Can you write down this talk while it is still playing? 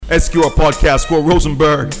SQR Podcast, Squirrel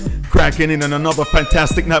Rosenberg, cracking in on another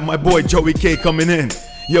fantastic night. My boy Joey K coming in.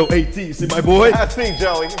 Yo, AT, see my boy? I see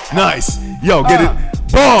Joey. Nice. Yo, get it.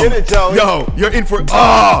 Boom. Get it, Joey. Yo, you're in for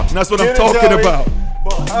that's what I'm talking Joey. about.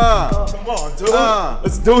 Come on, dude.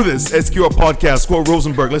 Let's do this. SQR Podcast, Squirrel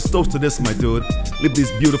Rosenberg. Let's toast to this, my dude. Leave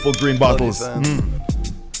these beautiful green bottles.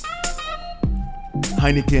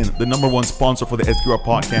 Heineken, the #1 sponsor for the SQR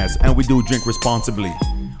Podcast, and we do drink responsibly.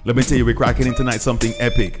 Let me tell you, we're cracking in tonight something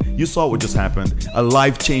epic. You saw what just happened. A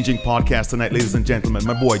life-changing podcast tonight, ladies and gentlemen.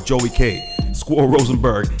 My boy, Joey K. Squirrel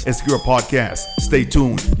Rosenberg, SQR Podcast. Stay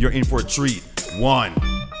tuned. You're in for a treat. One. I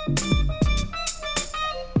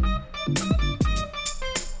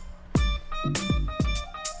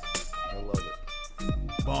love it.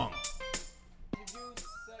 Bong.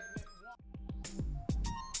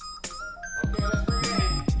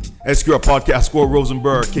 SQR Podcast, Squirrel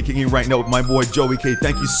Rosenberg, kicking in right now with my boy Joey K.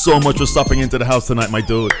 Thank you so much for stopping into the house tonight, my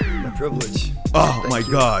dude. My privilege. Oh Thank my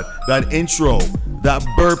you. God, that intro, that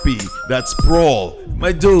burpee, that sprawl,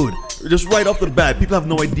 my dude. Just right off the bat, people have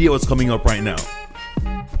no idea what's coming up right now.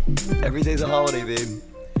 Every day's a holiday, babe.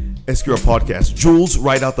 SQR Podcast, Jules,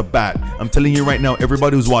 right out the bat. I'm telling you right now,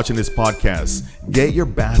 everybody who's watching this podcast, get your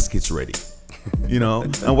baskets ready. You know,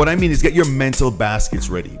 and what I mean is get your mental baskets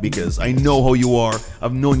ready, because I know how you are.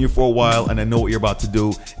 I've known you for a while and I know what you're about to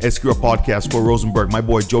do. SQR Podcast for Rosenberg, my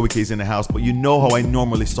boy Joey K's in the house, but you know how I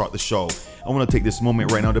normally start the show. I want to take this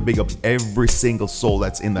moment right now to big up every single soul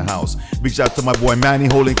that's in the house. Big shout out to my boy Manny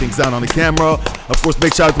holding things down on the camera. Of course,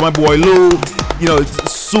 big shout out to my boy Lou, you know,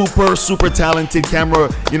 super talented camera,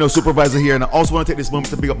 you know, supervisor here. And I also want to take this moment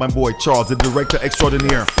to big up my boy Charles, the director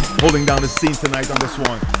extraordinaire, holding down the scene tonight on this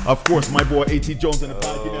one. Of course, my boy A.T. Jones in the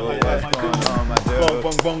back.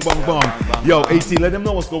 Bong. Yo, A.T., let them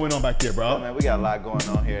know what's going on back there, bro. Oh, man, we got a lot going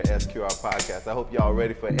on here at SQR Podcast. I hope y'all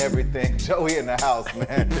ready for everything. Joey in the house,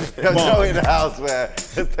 man. Joey in the house, man.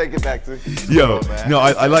 Let's take it back to man. No,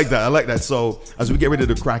 I like that. I like that. So as we get ready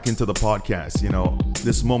to crack into the podcast, you know,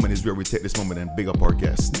 this moment is where we take this moment and big up our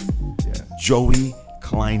guest, Joey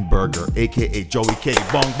Klineberger, aka Joey K.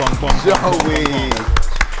 Bong. Joey.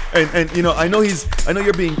 And you know, I know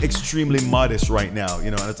you're being extremely modest right now,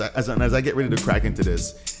 you know, as I get ready to crack into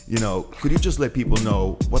this, you know, could you just let people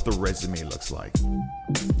know what the resume looks like?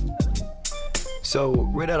 So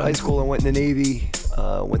right out of high school, I went in the Navy,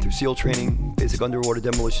 went through SEAL training, basic underwater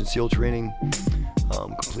demolition SEAL training,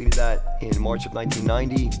 completed that in March of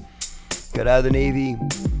 1990, got out of the Navy,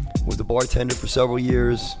 was a bartender for several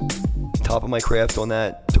years, top of my craft on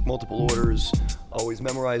that, took multiple orders, always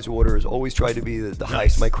memorized orders, always tried to be the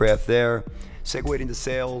highest of my craft there. Segued into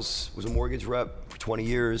sales, was a mortgage rep for 20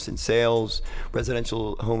 years in sales,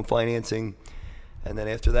 residential home financing. And then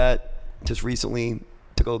after that, just recently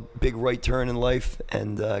took a big right turn in life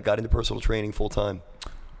and got into personal training full time.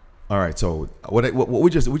 All right, so what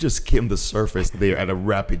we just skimmed the surface there at a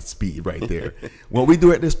rapid speed right there. What we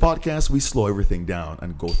do at this podcast, we slow everything down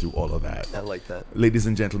and go through all of that. I like that. Ladies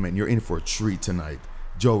and gentlemen, you're in for a treat tonight.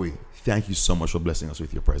 Joey, thank you so much for blessing us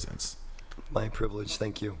with your presence. My privilege,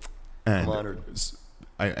 thank you. And I'm honored.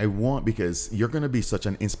 I want, because you're going to be such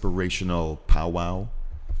an inspirational powwow,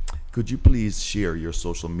 could you please share your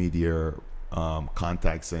social media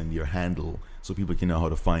contacts and your handle so people can know how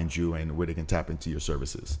to find you and where they can tap into your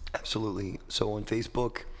services? Absolutely. So on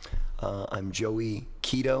Facebook, I'm Joey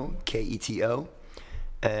Keto, Keto.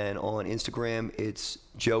 And on Instagram, it's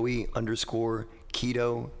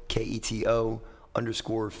Joey_Keto,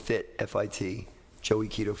 Keto_fit, FIT, Joey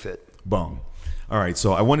Keto Fit. Boom. All right,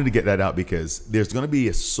 so I wanted to get that out because there's going to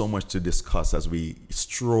be so much to discuss as we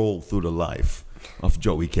stroll through the life of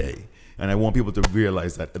Joey K. And I want people to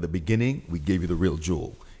realize that at the beginning, we gave you the real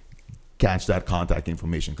jewel. Catch that contact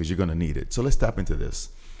information because you're going to need it. So let's tap into this.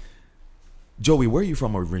 Joey, where are you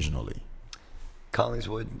from originally?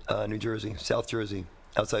 Collingswood, New Jersey, South Jersey,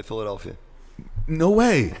 outside Philadelphia. No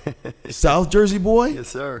way. South Jersey boy? Yes,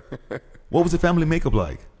 sir. What was the family makeup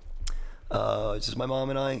like? Just my mom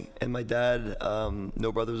and I and my dad,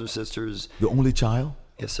 no brothers or sisters. The only child?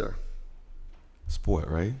 Yes, sir. Sport,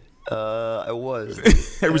 right? I was.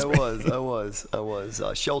 I was.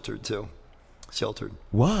 Sheltered, too. Sheltered.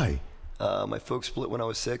 Why? My folks split when I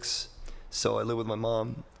was 6, so I lived with my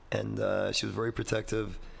mom, and she was very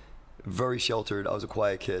protective, very sheltered. I was a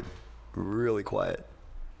quiet kid, really quiet.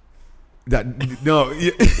 None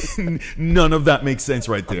of that makes sense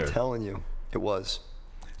right there. I'm telling you, it was.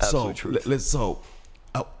 Absolute truth. So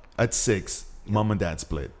at 6, mom and dad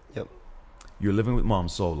split. Yep. You're living with mom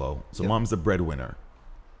solo. So mom's the breadwinner.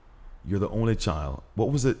 You're the only child.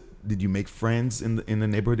 What was it? Did you make friends in the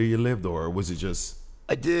neighborhood you lived, or was it just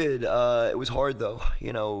I did. It was hard though.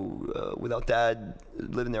 Without Dad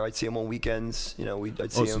living there, I'd see him on weekends.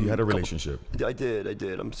 I'd see him. So you had a relationship? I did.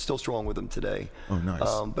 I'm still strong with him today. Oh,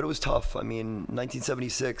 nice. But it was tough. I mean,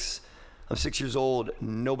 1976. I'm 6 years old.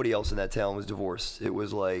 Nobody else in that town was divorced. It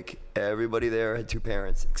was like everybody there had 2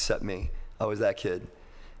 parents except me. I was that kid,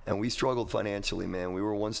 and we struggled financially, man. We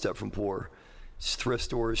were one step from poor. Just thrift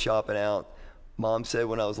stores, shopping out. Mom said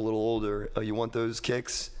when I was a little older, "Oh, you want those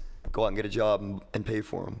kicks? Go out and get a job and pay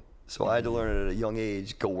for them." So I had to learn at a young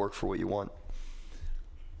age, go work for what you want.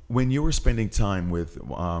 When you were spending time with,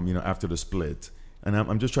 after the split, and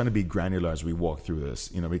I'm just trying to be granular as we walk through this,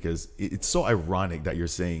 because it's so ironic that you're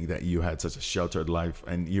saying that you had such a sheltered life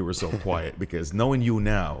and you were so quiet, because knowing you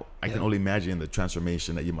now, I can only imagine the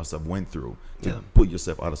transformation that you must have went through to put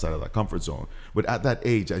yourself outside of that comfort zone. But at that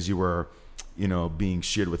age, as you were, being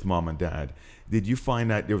shared with mom and dad, did you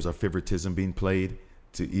find that there was a favoritism being played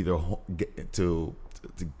to either to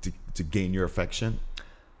gain your affection?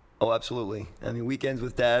 Oh, absolutely. I mean, weekends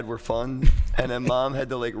with Dad were fun, and then Mom had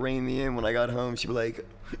to rein me in when I got home. She'd be like,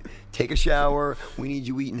 "Take a shower. We need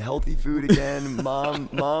you eating healthy food again."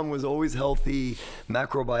 Mom was always healthy,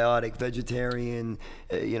 macrobiotic, vegetarian,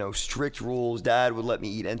 strict rules. Dad would let me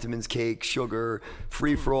eat Entenmann's cake, sugar,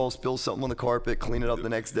 free for all, spill something on the carpet, clean it up the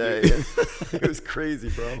next day. It was crazy,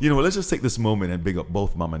 bro. Let's just take this moment and big up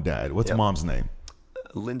both Mom and Dad. What's Mom's name?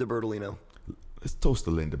 Linda Bertolino. Let's toast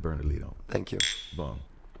to Linda Bertolino. Thank you. Boom.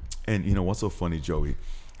 And what's so funny, Joey,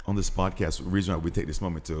 on this podcast, the reason why we take this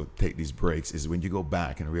moment to take these breaks is when you go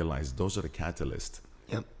back and realize those are the catalysts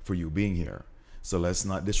for you being here. So let's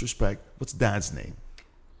not disrespect. What's Dad's name?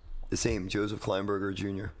 The same, Joseph Klineberger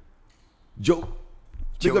Jr.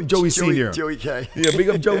 Big up Joey Sr. Joey K. Yeah, big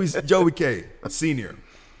up Joey K. Sr.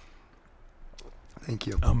 Thank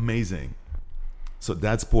you. Amazing. So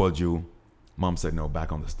Dad spoiled you. Mom said no,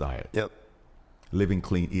 back on this diet. Yep. Living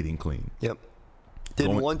clean, eating clean. Yep.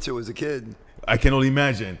 Didn't want to as a kid. I can only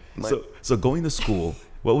imagine. So going to school,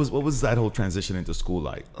 what was that whole transition into school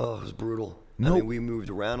like? Oh, it was brutal. I mean, we moved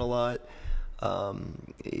around a lot. I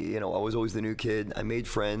was always the new kid. I made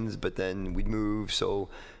friends, but then we'd move. So,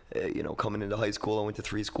 coming into high school, I went to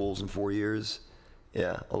 3 schools in 4 years.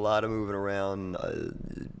 Yeah, a lot of moving around. A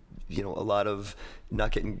lot of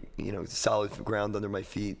not getting solid ground under my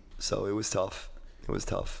feet. So it was tough.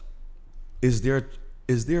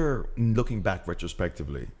 Is there, looking back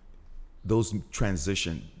retrospectively, those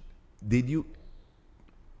transition, did you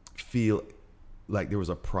feel like there was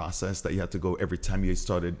a process that you had to go every time you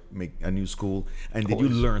started make a new school? And did you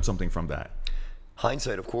learn something from that?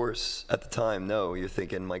 Hindsight, of course. At the time, no. You're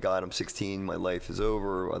thinking, my God, I'm 16, my life is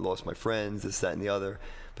over, I lost my friends, this, that, and the other.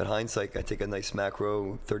 But hindsight, I take a nice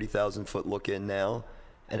macro, 30,000-foot look in now,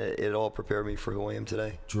 and it all prepared me for who I am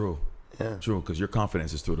today. True. Yeah. True, because your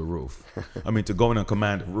confidence is through the roof. I mean, to go in and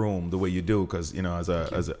command a room the way you do, because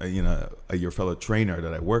your fellow trainer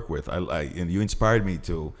that I work with, and you inspired me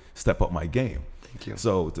to step up my game. Thank you.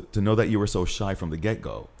 So to know that you were so shy from the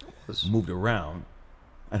get-go, moved around,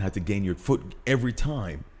 and had to gain your foot every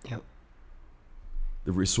time. Yep.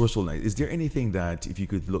 The resourcefulness. Is there anything that, if you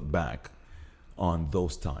could look back on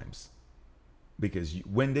those times, because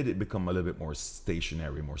when did it become a little bit more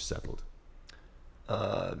stationary, more settled?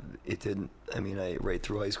 It didn't. I mean, right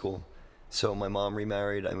through high school. So my mom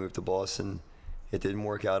remarried. I moved to Boston. It didn't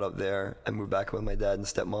work out up there. I moved back with my dad and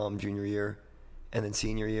stepmom junior year. And then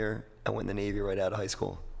senior year, I went in the Navy right out of high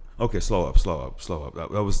school. Okay, slow up.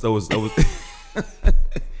 That was.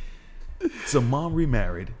 So mom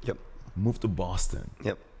remarried. Yep. Moved to Boston.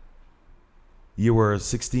 Yep. You were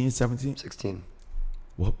 16, 17? 16.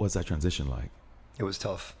 What was that transition like? It was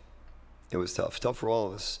tough. Tough for all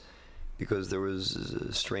of us. Because there was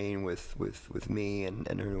a strain with me and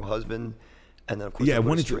her new husband, and then of course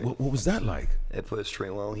what was that like? It put a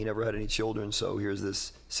strain. Well, he never had any children, so here's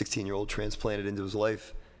this 16-year-old transplanted into his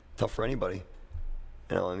life. Tough for anybody.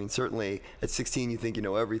 I mean, certainly at 16 you think you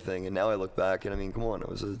know everything, and now I look back and I mean, come on, I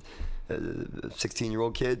was a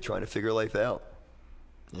 16-year-old kid trying to figure life out,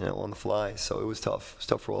 on the fly. So it was tough. It was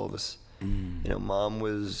tough for all of us. Mom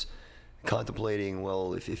was contemplating,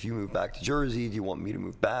 well, if you move back to Jersey, do you want me to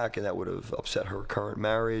move back? And that would have upset her current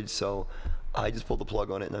marriage. So I just pulled the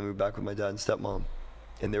plug on it and I moved back with my dad and stepmom.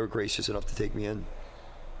 And they were gracious enough to take me in.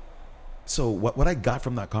 So what I got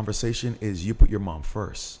from that conversation is you put your mom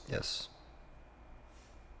first. Yes.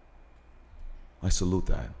 I salute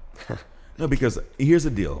that. No, because here's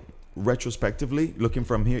the deal. Retrospectively, looking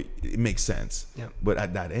from here, it makes sense. Yeah. But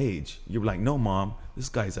at that age, you're like, no, Mom, this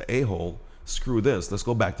guy's an a-hole. Screw this. Let's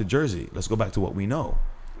go back to Jersey. Let's go back to what we know.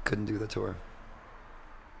 Couldn't do that to her.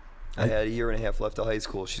 I had a year and a half left of high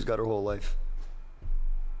school. She's got her whole life.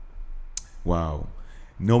 Wow.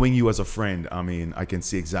 knowing you as a friend, I mean, I can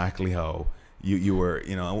see exactly how you were.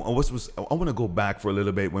 You know, I want to go back for a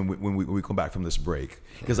little bit when we come back from this break,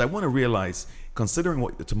 because I want to realize, considering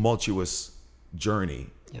what the tumultuous journey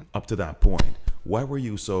up to that point, why were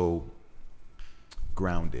you so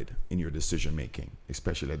grounded in your decision making,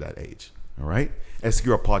 especially at that age? All right,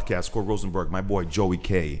 SQR podcast, Cole Rosenberg, my boy Joey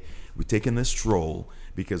K. We're taking this stroll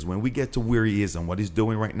because when we get to where he is and what he's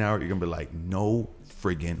doing right now, you're gonna be like, no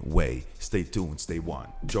friggin' way. Stay tuned, stay on.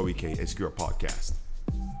 Joey K, SQR podcast.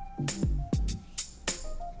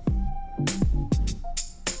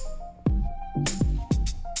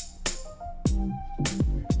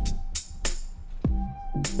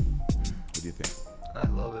 What do you think? I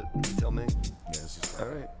love it. You tell me. Yes. All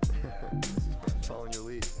right. Following your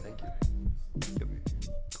lead. Thank you. Yep.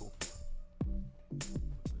 Cool.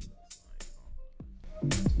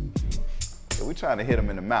 Yeah, we trying to hit him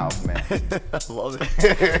in the mouth, man. I love it.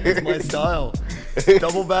 It's my style.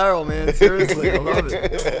 Double barrel, man. Seriously, I love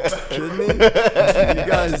it. Kidding me? You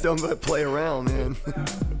guys don't play around, man.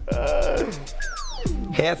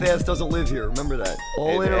 Half-ass doesn't live here. Remember that.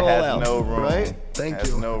 All in or all out. No room. Right? Thank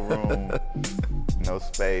you. No room. No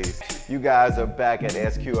space. You guys are back at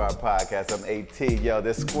SQR Podcast. I'm AT. Yo,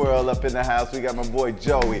 there's Squirrel up in the house. We got my boy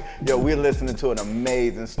Joey. Yo, we're listening to an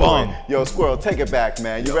amazing story. Boom. Yo, Squirrel, take it back,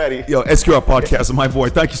 man. You ready? Yo, SQR podcast, my boy.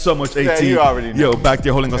 Thank you so much, AT. Yeah, you already know. Yo, back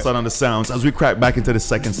there holding us out on the sounds as we crack back into the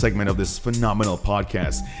second segment of this phenomenal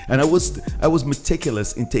podcast. And I was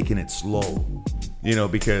meticulous in taking it slow, you know,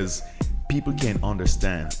 because people can't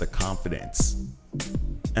understand the confidence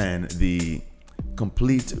and the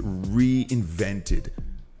complete reinvented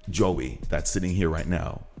Joey that's sitting here right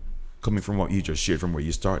now, coming from what you just shared from where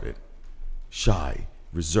you started. Shy,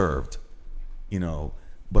 reserved, you know,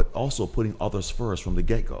 but also putting others first from the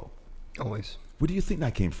get-go. Always. Where do you think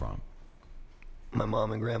that came from? My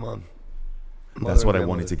mom and grandma. That's what I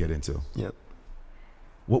wanted to get into. Yep.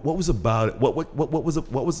 What was about it?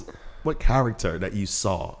 What character that you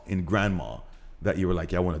saw in grandma that you were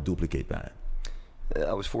like, yeah, I want to duplicate that?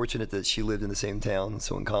 I was fortunate that she lived in the same town,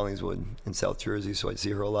 so in Collingswood, in South Jersey, so I'd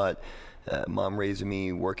see her a lot. Mom raised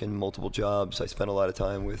me, working multiple jobs. I spent a lot of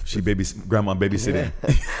time with... Grandma babysitting.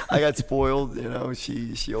 I got spoiled, you know.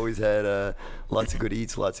 She always had lots of good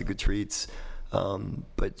eats, lots of good treats.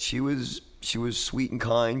 But she was sweet and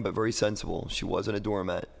kind, but very sensible. She wasn't a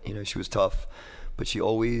doormat, you know. She was tough, but she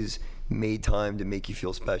always made time to make you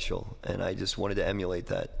feel special, and I just wanted to emulate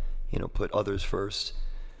that, you know, put others first.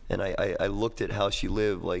 And I looked at how she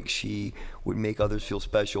lived, like she would make others feel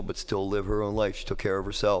special but still live her own life. She took care of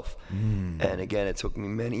herself. And again, it took me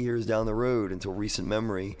many years down the road until recent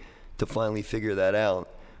memory to finally figure that out.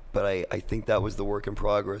 But I think that was the work in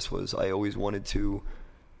progress, was I always wanted to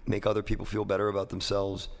make other people feel better about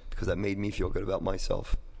themselves because that made me feel good about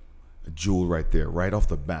myself. A jewel right there, right off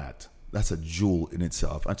the bat. That's a jewel in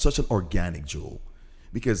itself, and such an organic jewel.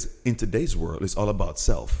 Because in today's world, it's all about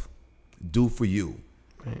self. Do for you.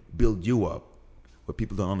 Right. Build you up. But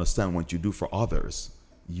people don't understand what you do for others,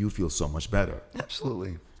 you feel so much better.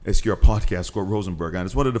 Absolutely. It's your podcast, Cole Rosenberg, and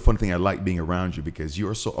it's one of the fun things I like being around you, because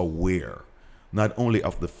you're so aware not only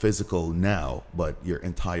of the physical now, but your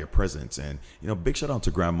entire presence. And, you know, big shout out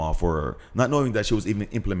to grandma for not knowing that she was even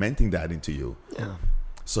implementing that into you. Yeah.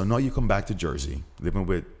 So now you come back to Jersey, living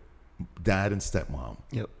with dad and stepmom.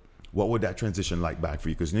 Yep. What would that transition like back for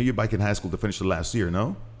you? Because you know you're back in high school to finish the last year,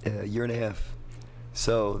 no? A year and a half.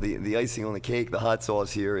 So the icing on the cake, the hot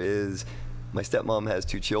sauce here is my stepmom has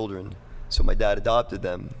 2 children. So my dad adopted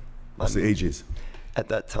them. What's the ages? At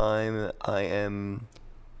that time, I am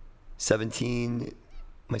 17.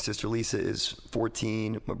 My sister Lisa is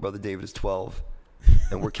 14. My brother David is 12.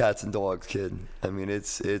 And we're cats and dogs, kid. I mean,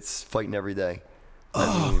 it's fighting every day.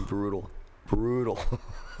 I mean, brutal.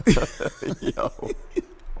 Yo.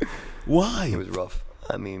 Why? It was rough.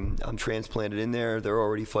 I mean, I'm transplanted in there. They're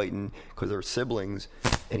already fighting because they're siblings.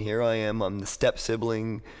 And here I am. I'm the step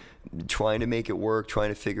sibling, trying to make it work, trying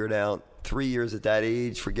to figure it out. 3 years at that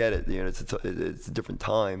age, forget it. You know, it's a different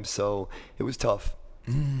time. So it was tough.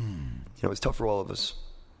 You know, it was tough for all of us.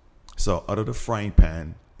 So out of the frying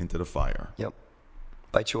pan into the fire. Yep.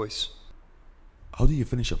 By choice. How do you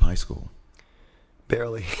finish up high school?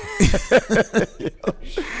 Barely. You know?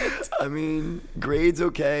 I mean, grades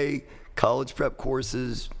okay. College prep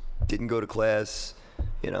courses, didn't go to class.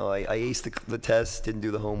 You know, I aced the test, didn't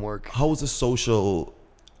do the homework. How was the social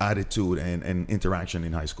attitude and interaction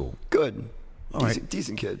in high school? Good. All right.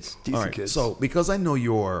 Decent kids. Kids. So because I know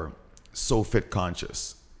you're so fit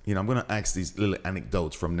conscious, you know, I'm going to ask these little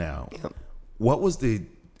anecdotes from now. Yep. What was the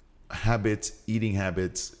habits, eating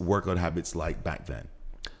habits, workout habits like back then?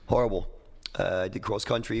 Horrible. I did cross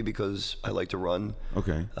country because I like to run.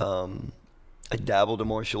 Okay. I dabbled in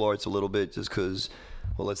martial arts a little bit just because,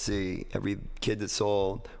 well, let's see, every kid that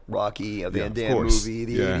saw Rocky, a Van Damme movie,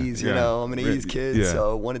 the 80s, you know, I'm an 80s kid,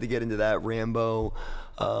 so wanted to get into that. Rambo.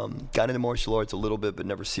 Got into martial arts a little bit, but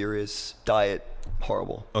never serious. Diet,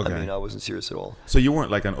 horrible. Okay. I mean, I wasn't serious at all. So you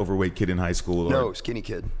weren't like an overweight kid in high school? Or? No, skinny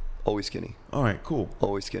kid. Always skinny. All right, cool.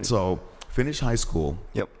 Always skinny. So finish high school.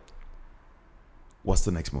 Yep. What's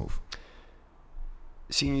the next move?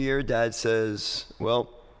 Senior year, Dad says, well,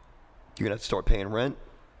 you're going to have to start paying rent.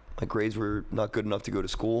 My grades were not good enough to go to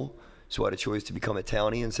school, so I had a choice to become a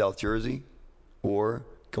townie in South Jersey or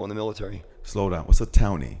go in the military. Slow down. What's a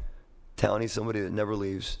townie? Townie is somebody that never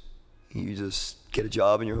leaves. You just get a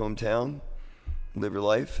job in your hometown, live your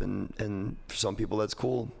life, and for some people that's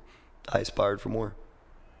cool. I aspired for more.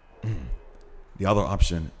 The other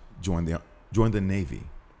option, join the Navy.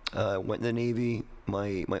 Went in the Navy.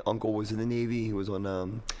 My uncle was in the Navy. He was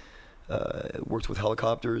on worked with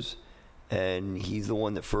helicopters, and he's the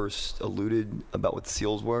one that first alluded about what the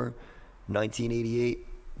SEALs were. 1988.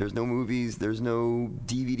 There's no movies. There's no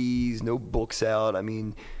DVDs. No books out. I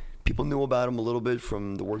mean, people knew about them a little bit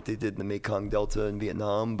from the work they did in the Mekong Delta in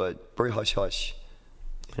Vietnam, but very hush hush.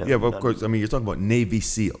 You know, yeah, but of course. I mean, you're talking about Navy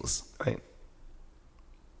SEALs, right?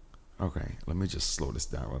 Okay, let me just slow this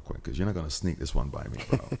down real quick because you're not gonna sneak this one by me,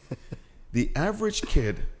 bro. The average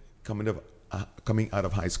kid coming out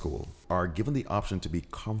of high school are given the option to be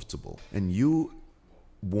comfortable, and you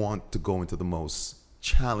want to go into the most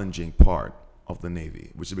challenging part of the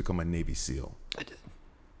Navy, which is become a Navy SEAL. I did.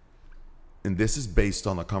 And this is based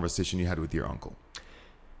on a conversation you had with your uncle.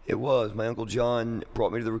 It was. My Uncle John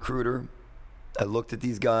brought me to the recruiter. I looked at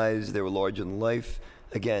these guys. They were larger than life.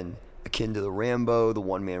 Again, akin to the Rambo, the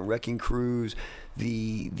one-man wrecking crews,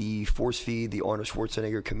 the force feed, the Arnold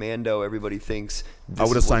Schwarzenegger commando. Everybody thinks I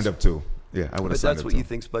would have signed up too. Yeah, I would have signed up too. But that's what you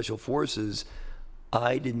think special forces.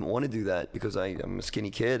 I didn't want to do that because I'm a skinny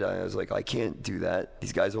kid. I was like, I can't do that.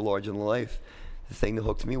 These guys are larger than life. The thing that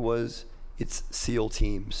hooked me was it's SEAL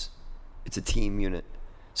teams. It's a team unit.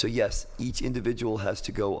 So yes, each individual has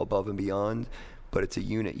to go above and beyond, but it's a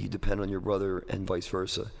unit. You depend on your brother and vice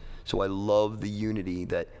versa. So I love the unity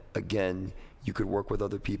that, again, you could work with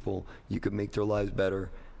other people, you could make their lives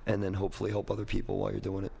better, and then hopefully help other people while you're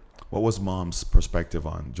doing it. What was Mom's perspective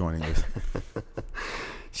on joining this?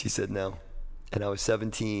 She said no. And I was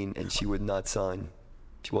 17, and she would not sign.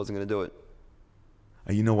 She wasn't going to do it.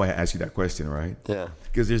 And you know why I asked you that question, right? Yeah.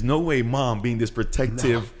 Because there's no way Mom, being this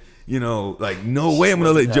protective, you know, like, no way I'm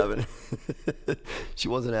going to let you. She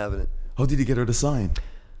wasn't having it. How did you get her to sign?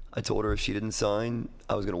 I told her if she didn't sign,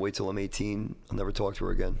 I was going to wait till I'm 18. I'll never talk to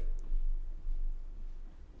her again.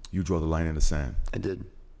 You draw the line in the sand. I did.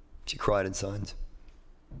 She cried and signed.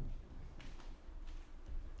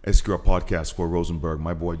 OCR podcast for Rosenberg,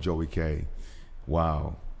 my boy Joey K.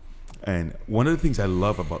 Wow. And one of the things I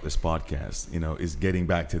love about this podcast, you know, is getting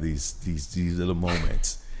back to these little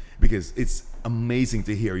moments, because it's amazing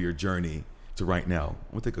to hear your journey to right now.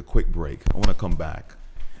 I'm going to take a quick break. I want to come back.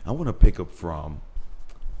 I want to pick up from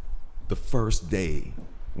the first day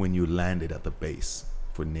when you landed at the base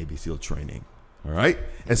for Navy SEAL training. All right?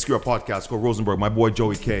 OCR podcast called Rosenberg, my boy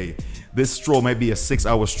Joey K. This stroll might be a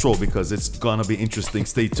 6-hour stroll because it's going to be interesting.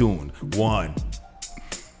 Stay tuned. 1.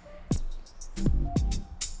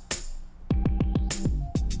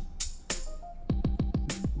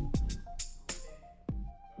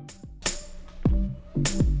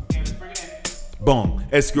 Boom.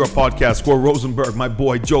 OCR podcast, Score Rosenberg, my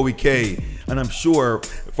boy Joey K. And I'm sure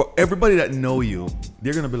for everybody that know you,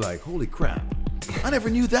 they're gonna be like, holy crap, I never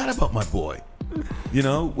knew that about my boy. You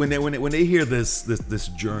know, when they hear this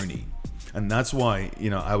journey. And that's why, you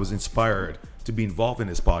know, I was inspired to be involved in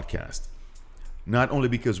this podcast. Not only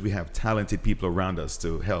because we have talented people around us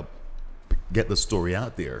to help get the story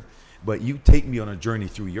out there, but you take me on a journey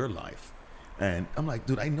through your life. And I'm like,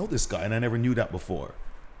 dude, I know this guy and I never knew that before.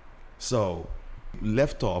 So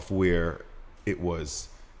left off where it was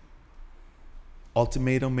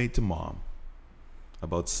ultimatum made to Mom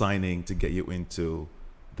about signing to get you into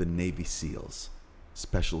the Navy SEALs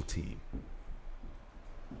special team.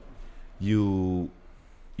 Your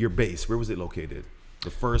base, where was it located?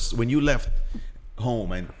 The first, when you left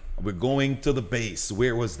home and we're going to the base,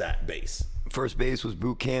 where was that base? First base was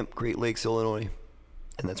boot camp, Great Lakes, Illinois.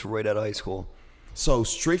 And that's right out of high school. So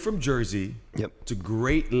straight from Jersey to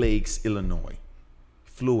Great Lakes, Illinois.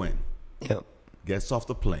 Flew in. Yep. Gets off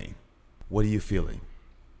the plane. What are you feeling?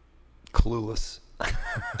 Clueless.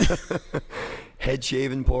 Head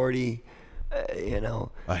shaving party, you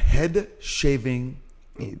know. A head shaving.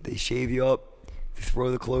 They shave you up. They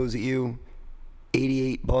throw the clothes at you.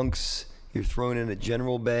 88 bunks. You're thrown in a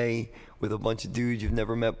general bay with a bunch of dudes you've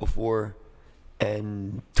never met before,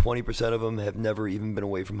 and 20% of them have never even been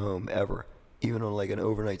away from home, ever. Even on like an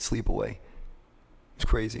overnight sleepaway. It's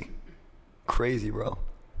crazy. Crazy, bro.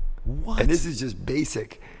 What? And this is just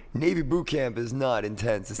basic. Navy boot camp is not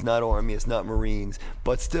intense. It's not Army. It's not Marines.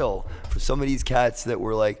 But still, for some of these cats that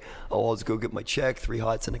were like, oh, I'll just go get my check, 3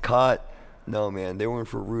 hots and a cot. No, man. They were in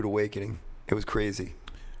for a rude awakening. It was crazy.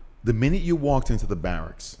 The minute you walked into the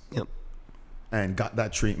barracks Yep. and got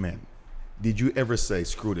that treatment, did you ever say,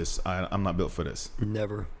 screw this, I'm not built for this?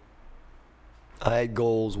 Never. I had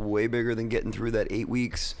goals way bigger than getting through that 8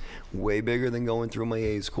 weeks, way bigger than going through my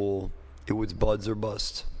A school. It was buds or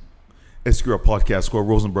bust. SQR podcast, Score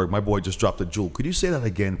Rosenberg, my boy just dropped a jewel. Could you say that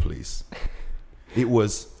again, please? It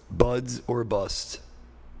was buds or bust.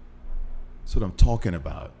 That's what I'm talking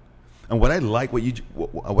about. And what I like,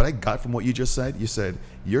 what I got from what you just said, you said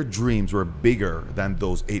your dreams were bigger than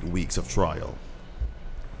those 8 weeks of trial.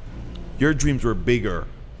 Your dreams were bigger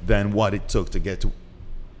than what it took to get to.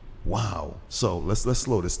 Wow. So let's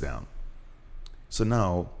slow this down. So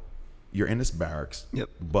now you're in this barracks. Yep.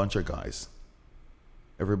 Bunch of guys.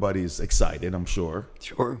 Everybody's excited, I'm sure.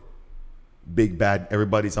 Sure. Big bad.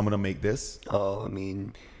 Everybody's, I'm gonna make this. Oh, I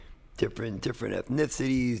mean, different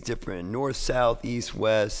ethnicities, different north, south, east,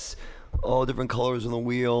 west, all different colors on the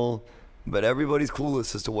wheel. But everybody's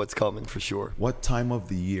clueless as to what's coming for sure. What time of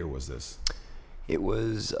the year was this? It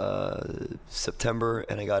was September,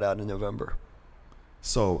 and I got out in November.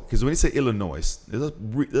 So, because when you say Illinois,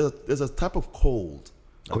 there's a type of cold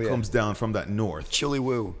that comes down from that north. Chilly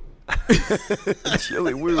woo.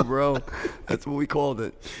 Chilly woo, bro. That's what we called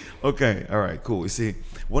it. Okay, all right, cool. You see,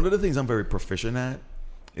 one of the things I'm very proficient at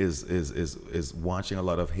is watching a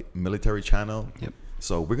lot of military channel. Yep.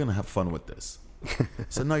 So we're gonna have fun with this.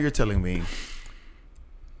 So now you're telling me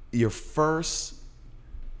your first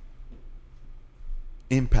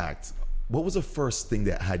impact. What was the first thing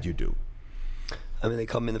that had you do? I mean, they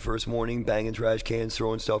come in the first morning, banging trash cans,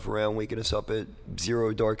 throwing stuff around, waking us up at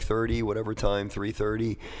 0 dark 30, whatever time,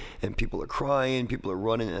 3:30, and people are crying, people are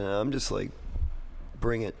running, and I'm just like,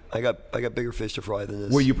 bring it. I got bigger fish to fry than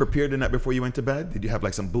this. Were you prepared the night before you went to bed? Did you have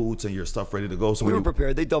like some boots and your stuff ready to go? So we were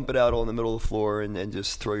prepared. They dump it out all in the middle of the floor and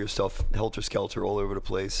just throw your stuff helter-skelter all over the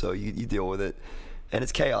place, so you deal with it. And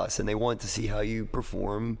it's chaos, and they want to see how you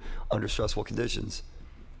perform under stressful conditions.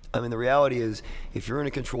 I mean, the reality is, if you're in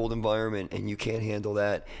a controlled environment and you can't handle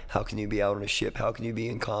that, how can you be out on a ship? How can you be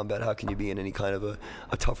in combat? How can you be in any kind of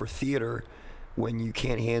a tougher theater when you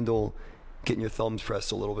can't handle getting your thumbs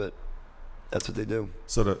pressed a little bit? That's what they do.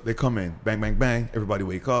 So they come in, bang, bang, bang, everybody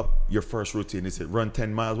wake up. Your first routine, they said run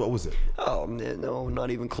 10 miles. What was it? Oh, man, no,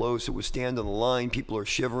 not even close. It was stand on the line. People are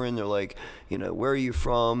shivering. They're like, where are you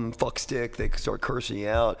from? Fuck stick. They start cursing you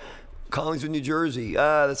out. Collingswood, New Jersey.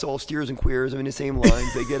 That's all steers and queers. I mean, the same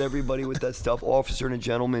lines. They get everybody with that stuff. Officer and a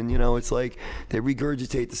gentleman. It's like they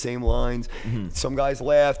regurgitate the same lines. Mm-hmm. Some guys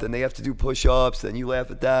laugh, and they have to do push-ups. Then you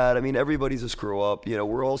laugh at that. I mean, everybody's a screw-up.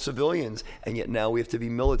 We're all civilians, and yet now we have to be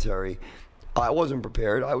military. I wasn't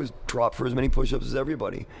prepared. I was dropped for as many push-ups as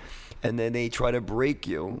everybody. And then they try to break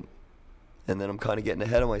you. And then I'm kind of getting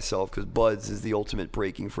ahead of myself because BUDS is the ultimate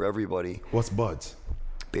breaking for everybody. What's BUDS?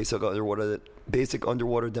 Basic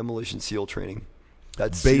underwater demolition SEAL training.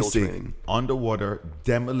 That's basic SEAL training. Underwater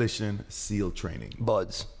demolition SEAL training.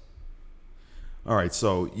 BUDS. All right,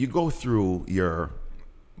 so you go through your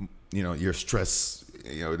stress.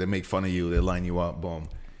 They make fun of you. They line you up. Boom.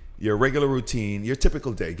 Your regular routine, your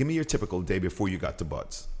typical day. Give me your typical day before you got to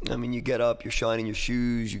BUDS. I mean, you get up, you're shining your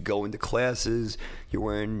shoes, you go into classes, you're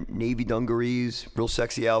wearing Navy dungarees, real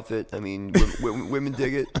sexy outfit. I mean, women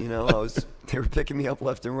dig it. They were picking me up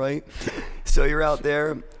left and right. So you're out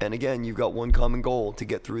there, and again, you've got one common goal to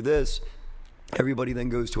get through this. Everybody then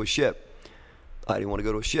goes to a ship. I didn't want to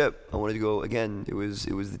go to a ship. I wanted to go, again, it was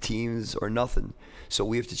the teams or nothing. So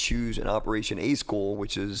we have to choose an Operation A school,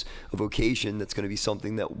 which is a vocation that's going to be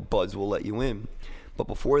something that BUDS will let you in. But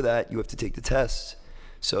before that, you have to take the tests.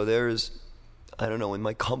 So there's, in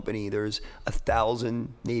my company, there's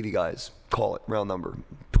 1,000 Navy guys, call it, round number,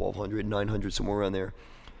 1,200, 900, somewhere around there.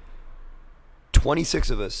 26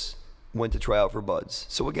 of us went to try out for BUDS.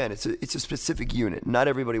 So again, it's a specific unit. Not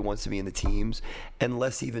everybody wants to be in the teams, and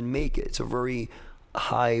less even make it. It's a very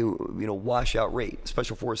high, washout rate.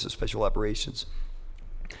 Special forces, special operations.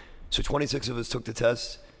 So 26 of us took the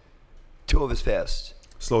test. 2 of us passed.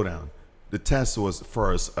 Slow down. The test was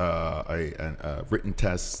first a written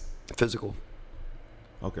test. Physical.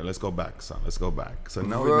 Okay, let's go back, son. Let's go back. So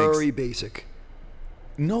now very basic.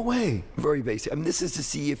 No way. Very basic. I mean, this is to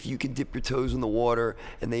see if you can dip your toes in the water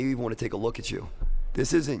and they even want to take a look at you.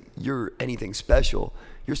 This isn't you're anything special.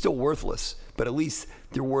 You're still worthless, but at least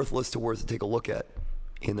they're worthless to worth to take a look at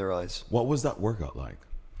in their eyes. What was that workout like?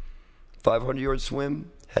 500-yard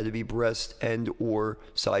swim had to be breast and or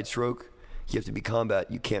side stroke. You have to be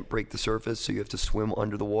combat. You can't break the surface, so you have to swim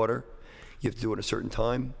under the water. You have to do it at a certain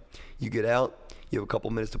time. You get out. You have a couple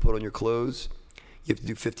minutes to put on your clothes. You have to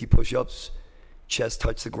do 50 push-ups. Chest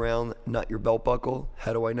touch the ground, not your belt buckle.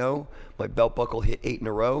 How do I know? My belt buckle hit 8 in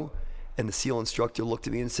a row, and the SEAL instructor looked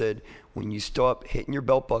at me and said, when you stop hitting your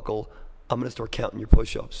belt buckle, I'm going to start counting your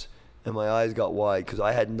push-ups. And my eyes got wide because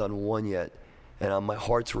I hadn't done one yet. And my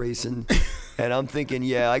heart's racing, and I'm thinking,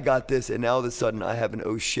 yeah, I got this. And now all of a sudden, I have an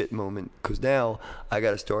oh shit moment because now I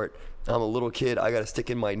got to start. I'm a little kid. I got to stick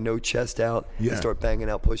in my no chest out and start banging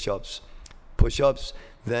out push-ups. Push-ups,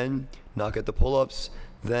 then knock at the pull-ups,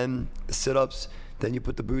 then the sit-ups. Then you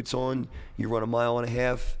put the boots on. You run 1.5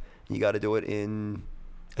 miles. And you got to do it in,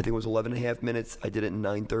 I think it was 11.5 minutes. I did it in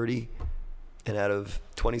 9:30. And out of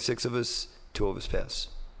 26 of us, 2 of us passed.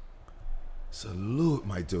 Salute,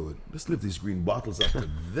 my dude. Let's lift these green bottles up to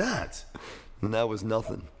that. And that was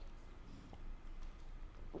nothing.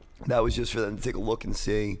 That was just for them to take a look and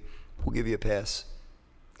say, we'll give you a pass.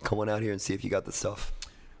 Come on out here and see if you got the stuff.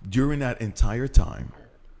 During that entire time,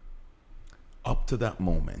 up to that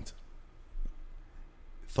moment,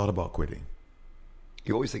 thought about quitting.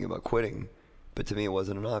 You're always thinking about quitting, but to me it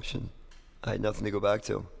wasn't an option. I had nothing to go back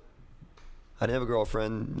to. I didn't have a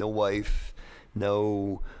girlfriend, no wife,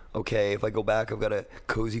 no, okay, if I go back, I've got a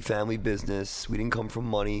cozy family business. We didn't come from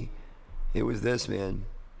money. It was this, man.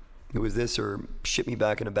 It was this or ship me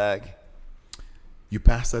back in a bag. You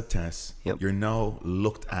passed that test. Yep. You're now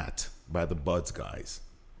looked at by the Buds guys.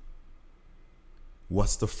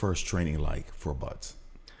 What's the first training like for Buds?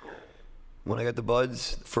 When I got the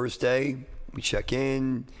Buds, the first day, we check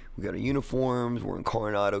in. We got our uniforms. We're in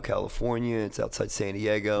Coronado, California. It's outside San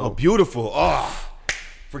Diego. Oh, beautiful. Oh,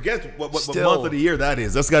 forget what month of the year that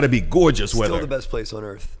is. That's got to be gorgeous weather. Still the best place on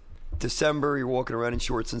earth. December, you're walking around in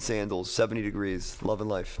shorts and sandals, 70 degrees, loving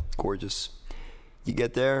life, gorgeous. You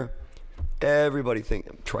get there, everybody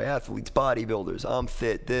triathletes, bodybuilders, I'm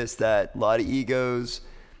fit, this, that, a lot of egos.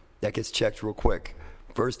 That gets checked real quick.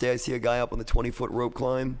 First day I see a guy up on the 20-foot rope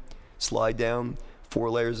climb, slide down, 4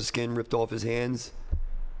 layers of skin ripped off his hands,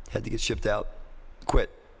 had to get shipped out, quit,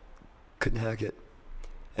 couldn't hack it.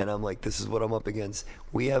 And I'm like, this is what I'm up against.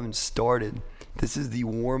 We haven't started. This is the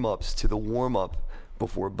warm-ups to the warm-up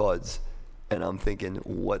before Buds. And I'm thinking,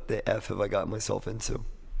 what the F have I got myself into?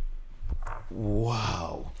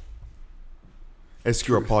 Wow.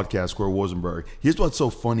 SQR podcast, Square Rosenberg. Here's what's so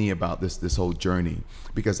funny about this whole journey.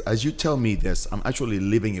 Because as you tell me this, I'm actually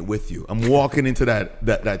living it with you. I'm walking into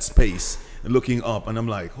that space and looking up, and I'm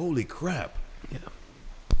like, holy crap. Yeah.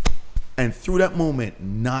 And through that moment,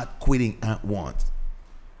 not quitting at once.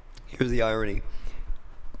 Here's the irony.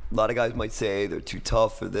 A lot of guys might say they're too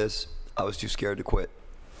tough for this. I was too scared to quit.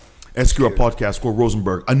 SQR podcast, Square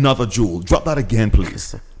Rosenberg. Another jewel. Drop that again,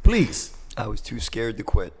 please. Please. I was too scared to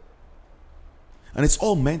quit. And it's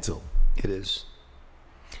all mental. It is.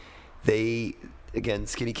 Again,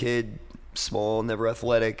 skinny kid, small, never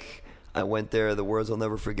athletic. I went there. The words I'll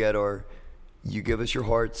never forget are, you give us your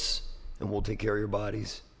hearts and we'll take care of your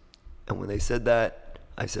bodies. And when they said that,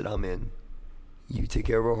 I said, I'm in. You take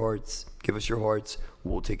care of our hearts, give us your hearts,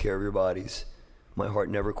 we'll take care of your bodies. My heart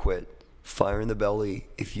never quit. Fire in the belly.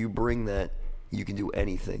 If you bring that, you can do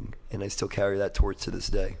anything. And I still carry that torch to this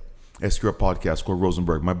day. SQR podcast, Square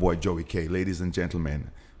Rosenberg, my boy Joey K. Ladies and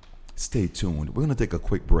gentlemen, stay tuned. We're going to take a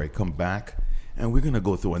quick break, come back, and we're going to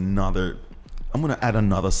go through I'm going to add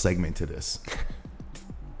another segment to this.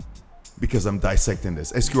 Because I'm dissecting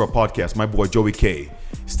this. SQR podcast, my boy Joey K.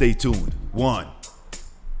 Stay tuned. 1.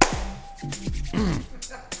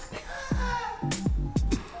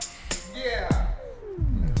 Yeah.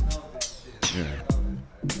 Yeah.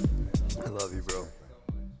 I love you, bro.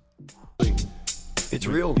 It's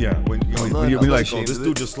real. Yeah, when you're not like, oh, ashamed this of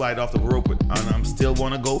dude it. just slide off the rope and I'm still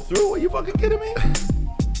want to go through? Are you fucking kidding me?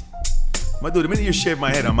 My dude, the minute you shave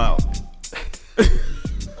my head, I'm out.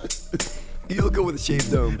 You look good with a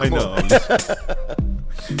shaved dome. I know.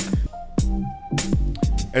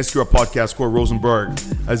 SQR podcast, Square Rosenberg.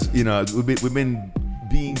 As you know, we've been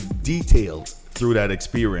being detailed through that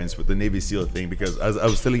experience with the Navy SEAL thing, because as I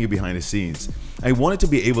was telling you behind the scenes, I wanted to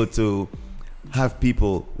be able to have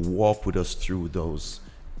people walk with us through those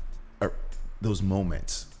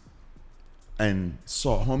moments, and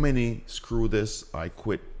saw how many screw this, I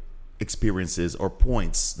quit experiences or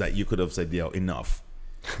points that you could have said, yo, enough.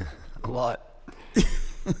 A lot.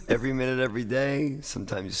 Every minute, every day.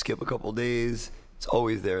 Sometimes you skip a couple days. It's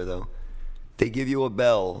always there, though. They give you a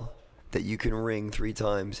bell that you can ring 3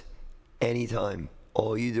 times anytime.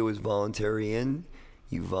 All you do is voluntary in,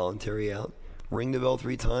 you voluntary out. Ring the bell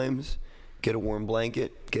 3 times, get a warm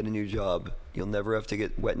blanket, get a new job. You'll never have to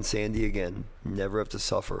get wet and sandy again. Never have to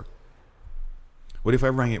suffer. What if I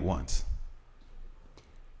rang it once?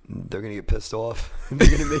 They're going to get pissed off. They're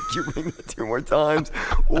going to make you ring it 2 more times.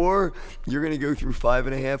 Or you're going to go through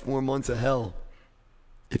 5.5 more months of hell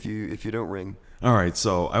if you don't ring. All right,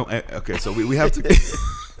 so so we have to.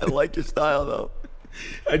 I like your style though.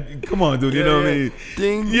 Come on, dude. You know what I mean?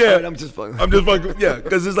 Ding. Yeah, Right, I'm just fucking. Yeah,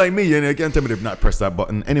 because it's like me, and I can't tell me to not press that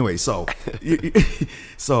button. Anyway, so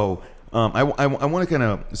I want to kind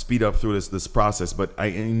of speed up through this process, but I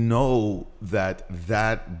know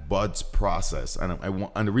that buds process, and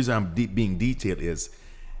the reason I'm being detailed is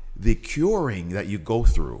the curing that you go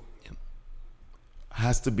through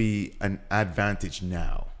has to be an advantage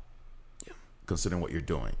now, considering what you're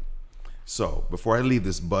doing. So before I leave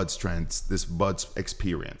this buds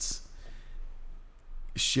experience,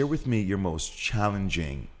 share with me your most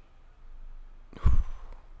challenging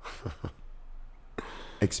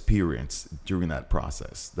experience during that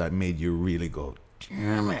process that made you really go,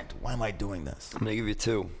 damn it, why am I doing this? I'm gonna give you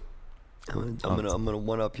 2. I'm gonna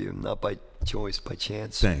one up you, not by choice, by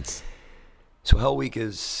chance. Thanks. So Hell Week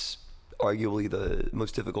is arguably the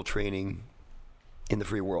most difficult training in the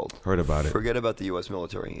free world. Heard about it. Forget about the U.S.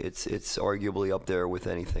 military. It's arguably up there with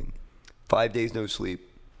anything. 5 days no sleep.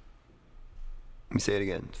 Let me say it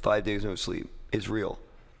again. 5 days no sleep is real.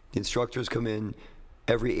 The instructors come in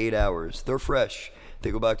every 8 hours. They're fresh.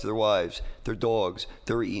 They go back to their wives, their dogs.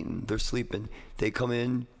 They're eating. They're sleeping. They come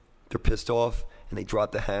in. They're pissed off, and they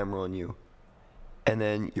drop the hammer on you. And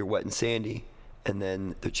then you're wet and sandy. And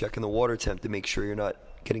then they're checking the water temp to make sure you're not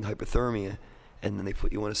getting hypothermia. And then they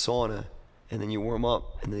put you in a sauna. And then you warm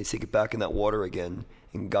up, and then they take it back in that water again.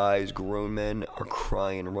 And guys, grown men, are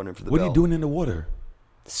crying and running for the bell. What are you doing in the water?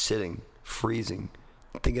 Sitting, freezing,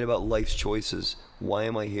 thinking about life's choices. Why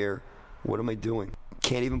am I here? What am I doing?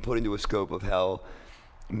 Can't even put into a scope of how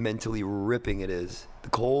mentally ripping it is. The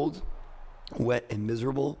cold, wet, and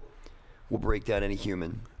miserable will break down any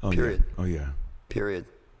human. Period. Yeah. Oh, yeah. Period.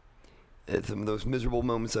 Some of those miserable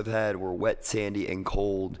moments I've had were wet, sandy, and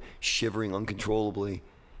cold, shivering uncontrollably,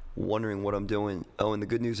 wondering what I'm doing. Oh, and the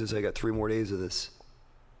good news is I got 3 more days of this.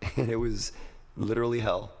 And it was literally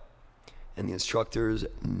hell. And the instructors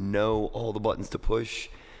know all the buttons to push.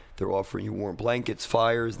 They're offering you warm blankets,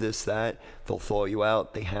 fires, this, that. They'll thaw you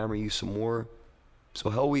out. They hammer you some more. So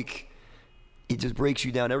Hell Week, it just breaks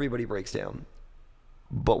you down. Everybody breaks down.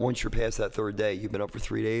 But once you're past that 3rd day, you've been up for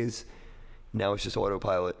 3 days. Now it's just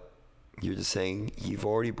autopilot. You're just saying, you've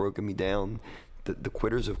already broken me down. The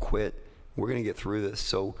quitters have quit. We're going to get through this.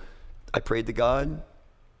 So I prayed to God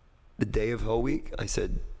the day of Hell Week. I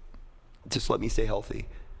said, just let me stay healthy.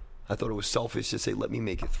 I thought it was selfish to say, let me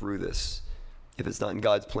make it through this. If it's not in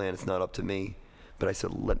God's plan, it's not up to me. But I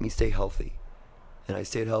said, let me stay healthy. And I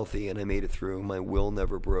stayed healthy, and I made it through. My will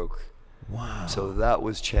never broke. Wow. So that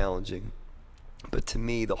was challenging. But to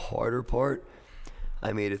me, the harder part,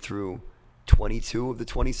 I made it through 22 of the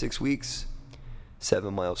 26 weeks.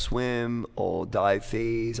 7-mile swim, all dive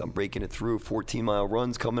phase. I'm breaking it through. 14-mile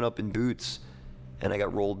runs coming up in boots. And I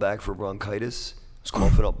got rolled back for bronchitis. I was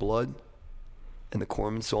coughing up blood. And the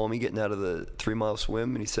corpsman saw me getting out of the 3-mile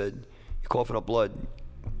swim, and he said, you're coughing up blood.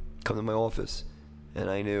 Come to my office. And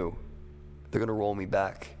I knew they're going to roll me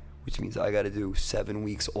back, which means I got to do 7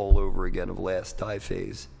 weeks all over again of last dive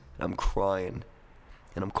phase. And I'm crying.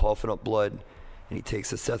 And I'm coughing up blood. And he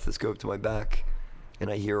takes a stethoscope to my back.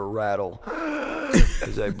 And I hear a rattle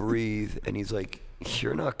as I breathe. And he's like,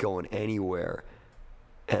 you're not going anywhere.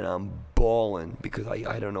 And I'm bawling because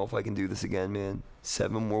I don't know if I can do this again, man.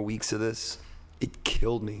 7 more weeks of this. It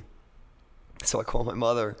killed me. So I called my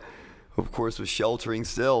mother, who of course was sheltering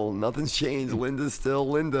still. Nothing's changed. Linda's still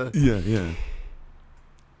Linda. Yeah.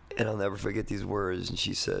 And I'll never forget these words. And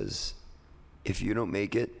she says, if you don't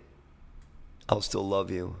make it, I'll still love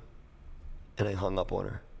you. And I hung up on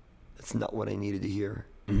her. That's not what I needed to hear.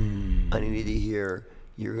 I needed to hear,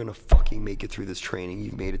 you're going to fucking make it through this training.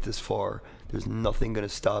 You've made it this far. There's nothing going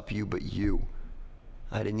to stop you but you.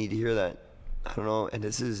 I didn't need to hear that. I don't know. And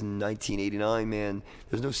this is 1989, man.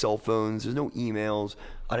 There's no cell phones. There's no emails.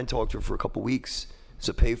 I didn't talk to her for a couple weeks. It's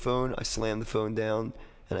a payphone. I slammed the phone down,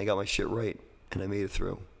 and I got my shit right, and I made it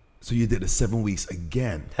through. So you did the 7 weeks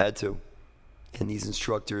again. Had to. And these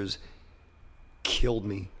instructors killed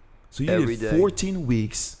me. So you did 14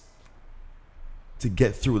 weeks to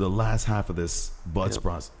get through the last half of this buds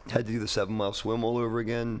process. Had to do the 7-mile swim all over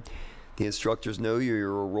again. The instructors know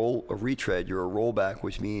you're a retread, you're a rollback,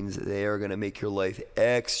 which means they are going to make your life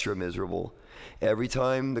extra miserable. Every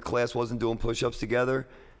time the class wasn't doing push-ups together,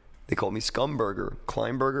 they called me Scumburger.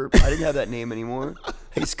 Klineberger, I didn't have that name anymore.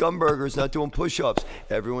 Hey, Scumburger's not doing push-ups.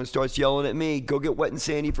 Everyone starts yelling at me, go get wet and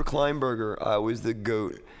sandy for Klineberger. I was the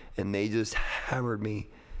GOAT, and they just hammered me,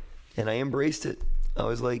 and I embraced it. I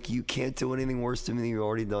was like, you can't do anything worse to me than you've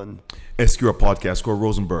already done. SQR podcast, Score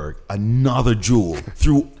Rosenberg, another jewel.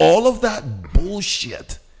 Through all of that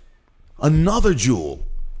bullshit, another jewel.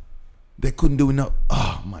 They couldn't do enough.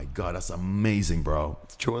 Oh, my God, that's amazing, bro.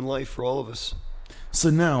 It's joy in life for all of us. So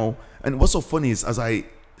now, and what's so funny is as I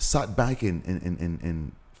sat back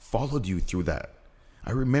and followed you through that,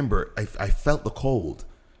 I remember I felt the cold.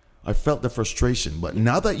 I felt the frustration. But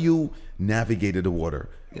now that you navigated the water,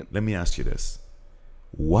 Yep. Let me ask you this.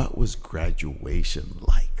 What was graduation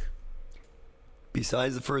like?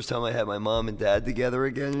 Besides the first time I had my mom and dad together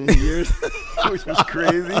again in years, which was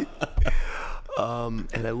crazy.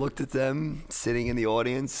 And I looked at them sitting in the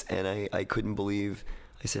audience, and I couldn't believe.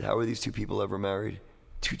 I said, how are these two people ever married?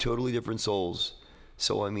 Two totally different souls.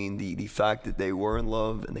 So, I mean, the fact that they were in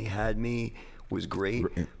love and they had me was great.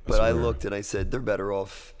 But I looked and I said, they're better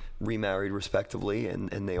off remarried respectively,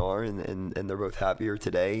 and they are, and they're both happier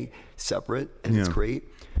today, separate, and it's great.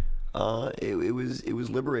 It was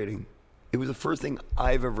liberating. It was the first thing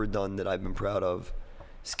I've ever done that I've been proud of.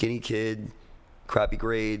 Skinny kid, crappy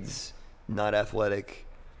grades, not athletic,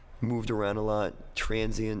 moved around a lot,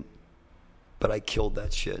 transient, but I killed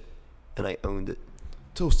that shit, and I owned it.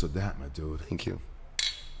 Toast to that, my dude. Thank you.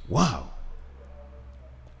 Wow.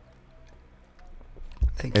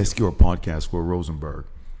 Thank you. SQR podcast for Rosenberg.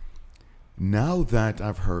 Now that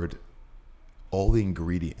I've heard all the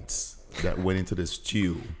ingredients that went into this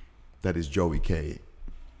stew that is Joey K,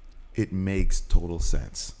 it makes total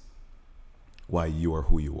sense why you are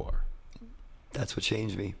who you are. That's what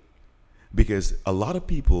changed me. Because a lot of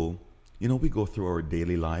people, you know, we go through our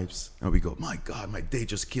daily lives and we go, my God, my day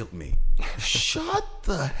just killed me. Shut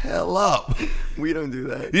the hell up. We don't do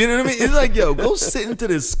that. You know what I mean? It's like, yo, go sit into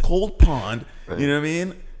this cold pond. Right. You know what I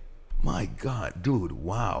mean? My God, dude,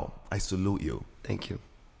 wow. I salute you. Thank you.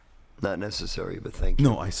 Not necessary, but thank you.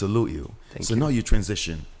 No, I salute you. Thank so you. now you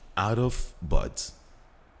transition out of buds.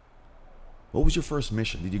 What was your first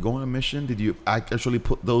mission? Did you go on a mission? Did you actually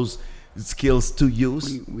put those skills to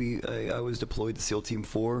use? I was deployed to SEAL Team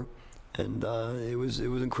 4, and it was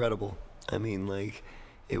incredible. I mean, like,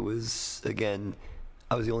 it was, again,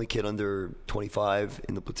 I was the only kid under 25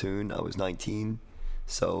 in the platoon. I was 19,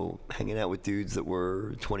 so hanging out with dudes that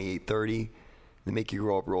were 28, 30, they make you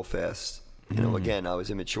grow up real fast. You know, again, I was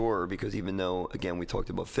immature because even though, again, we talked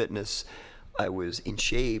about fitness, I was in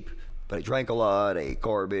shape, but I drank a lot, I ate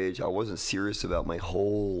garbage. I wasn't serious about my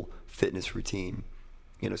whole fitness routine.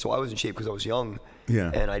 You know, so I was in shape because I was young,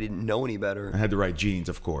 and I didn't know any better. I had the right genes,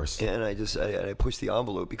 of course. And I pushed the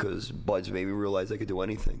envelope because buds made me realize I could do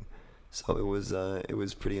anything. So it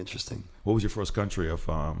was pretty interesting. What was your first country of?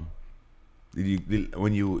 Did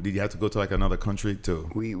you have to go to like another country too?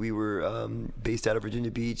 We were based out of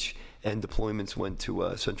Virginia Beach, and deployments went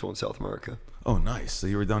to Central and South America. Oh, nice! So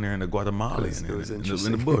you were down there in the Guatemala, It was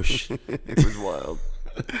interesting. in the bush. It was wild.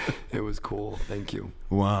 It was cool. Thank you.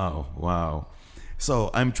 Wow.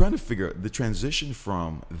 So I'm trying to figure the transition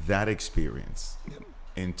from that experience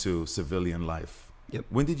into civilian life. Yep.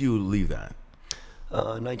 When did you leave that?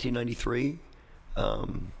 1993.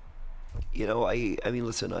 You know, I mean,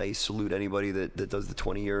 listen, I salute anybody that does the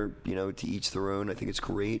 20-year, you know, to each their own. I think it's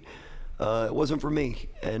great. It wasn't for me,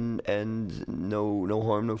 and no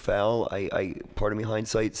harm, no foul. I part of me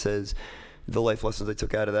hindsight says the life lessons I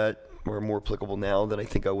took out of that were more applicable now than I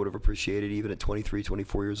think I would have appreciated even at 23,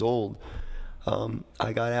 24 years old.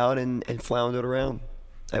 I got out and floundered around.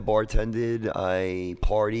 I bartended, I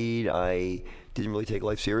partied, I didn't really take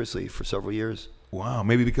life seriously for several years. Wow,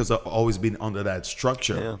 maybe because I've always been under that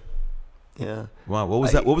structure. Yeah. Wow, what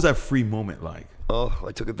was that? What was that free moment like? Oh,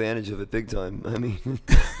 I took advantage of it big time. I mean,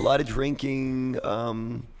 a lot of drinking. You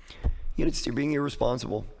know, just being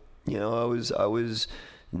irresponsible. You know, I was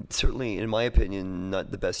certainly, in my opinion,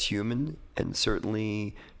 not the best human, and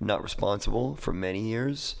certainly not responsible for many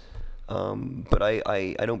years. But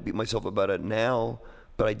I don't beat myself about it now.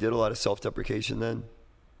 But I did a lot of self-deprecation then.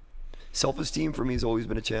 Self-esteem for me has always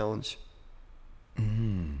been a challenge.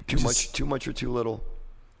 Too much or too little.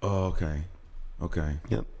 Oh, okay.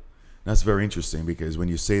 Yep. That's very interesting because when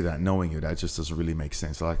you say that, knowing you, that just doesn't really make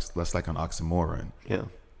sense. That's like an oxymoron. Yeah.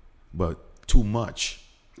 But too much.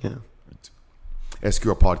 Yeah.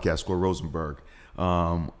 SQR podcast, Score Rosenberg.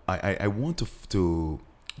 I want to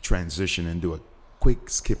transition and do a quick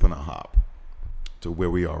skip and a hop. to where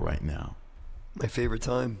we are right now? My favorite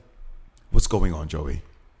time. What's going on, Joey?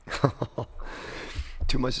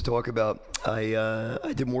 Too much to talk about.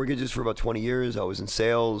 I did mortgages for about 20 years. I was in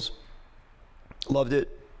sales. Loved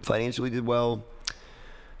it. Financially did well.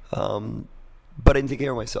 But I didn't take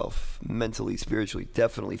care of myself mentally, spiritually,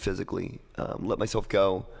 definitely physically. Let myself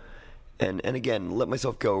go. And again, let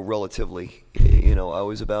myself go relatively. You know, I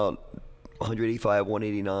was about 185,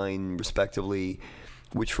 189 respectively,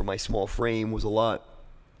 which for my small frame was a lot.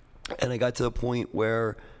 And I got to the point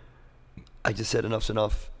where I just said enough's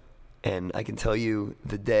enough. And I can tell you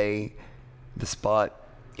the day, the spot,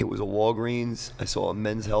 it was a Walgreens. I saw a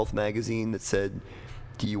Men's Health magazine that said,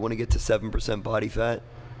 "Do you want to get to 7% body fat?"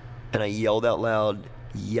 And I yelled out loud,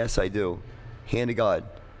 "Yes, I do." Hand to God.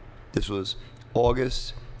 This was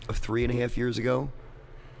August of 3.5 years ago.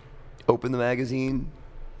 Opened the magazine,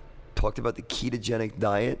 talked about the ketogenic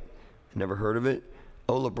diet. Never heard of it.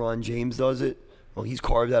 Oh, LeBron James does it. Well, he's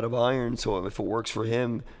carved out of iron, so if it works for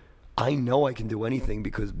him, I know I can do anything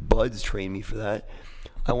because Bud's trained me for that.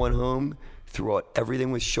 I went home, threw out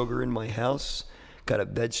everything with sugar in my house, got a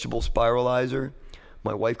vegetable spiralizer.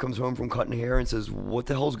 My wife comes home from cutting hair and says, "What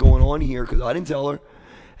the hell's going on here?" Because I didn't tell her.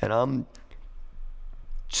 And I'm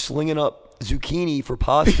slinging up zucchini for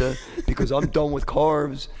pasta because I'm done with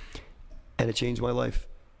carbs. And it changed my life.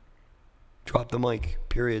 Drop the mic,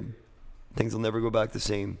 period. Things will never go back the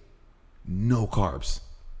same. No carbs.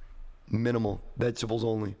 Minimal. Vegetables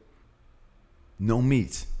only. No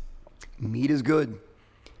meat. Meat is good.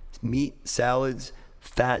 Meat, salads,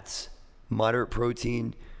 fats, moderate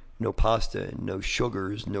protein, no pasta, no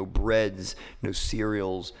sugars, no breads, no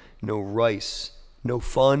cereals, no rice, no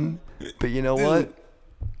fun. But you know what?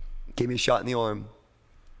 Gave me a shot in the arm.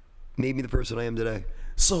 Made me the person I am today.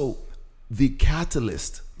 So the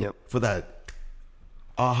catalyst Yep. for that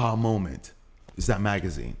aha moment is that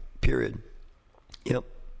magazine. Period. Yep.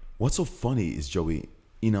 What's so funny is, Joey,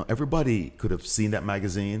 you know, everybody could have seen that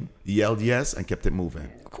magazine, yelled yes, and kept it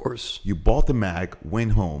moving. Of course. You bought the mag,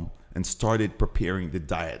 went home, and started preparing the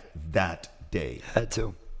diet that day. Had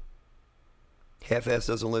to. Half-ass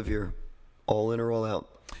doesn't live here. All in or all out.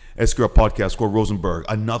 SQR Podcast, Score Rosenberg,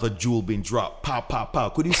 another jewel being dropped. Pow, pow, pow.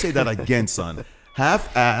 Could you say that again, son?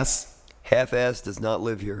 Half-ass. Half-ass does not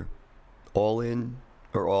live here. All in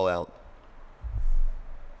or all out.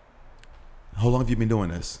 How long have you been doing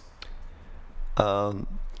this?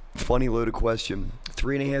 Funny loaded question.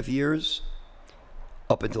 3.5 years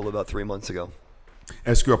up until about 3 months ago.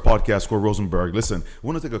 SQR Podcast, Score Rosenberg. Listen, we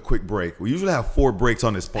want to take a quick break. We usually have 4 breaks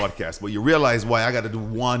on this podcast, but you realize why I got to do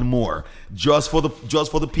one more. Just for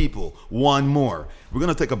the people, one more. We're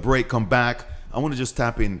going to take a break, come back. I want to just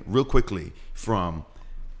tap in real quickly from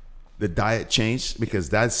the diet change, because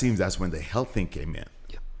that's when the health thing came in.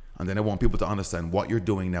 Yep. And then I want people to understand what you're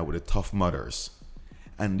doing now with the Tough Mudders.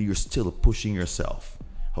 And you're still pushing yourself.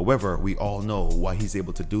 However, we all know why he's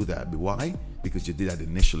able to do that. But why? Because you did that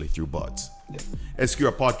initially through Buds. Yep.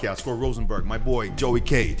 SQR Podcast, Score Rosenberg, my boy, Joey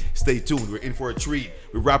K. Stay tuned. We're in for a treat.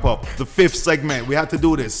 We wrap up the 5th segment. We have to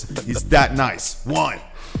do this. He's that nice. 1.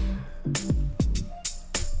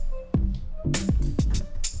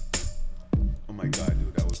 Oh my God,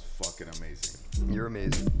 dude, that was fucking amazing. You're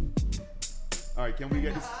amazing. All right, can we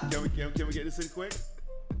get this? Can we get this in quick?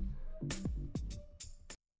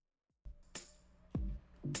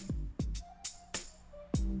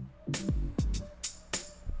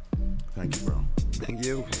 Thank you, bro. Thank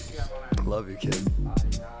you. Love you, kid.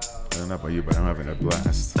 I don't know about you, but I'm having a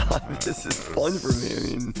blast. This is fun for me. I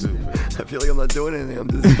mean, Stupid. I feel like I'm not doing anything. I'm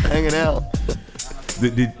just hanging out.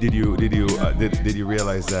 Did you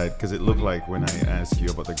realize that? Because it looked like when I asked you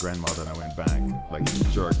about the grandmother and I went back, like you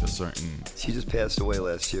jerked a certain. She just passed away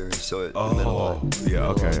last year, so it. Oh, yeah.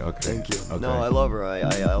 Okay. Thank you. Okay. No, I love her. I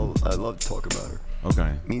love to talk about her.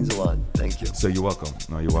 Okay. Means a lot. Thank you. So you're welcome.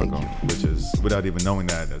 No, you're welcome. Thank Which is without even knowing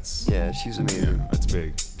that, that's Yeah, she's amazing. yeah, that's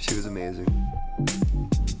big. She was amazing.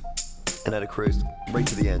 And had a right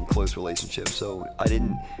to the end, close relationship. So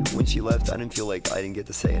when she left, I didn't feel like I didn't get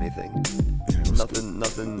to say anything. Yeah, it was Nothing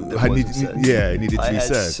that wasn't said. Yeah, it needed to be I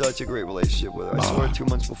said. had such a great relationship with her. I saw her 2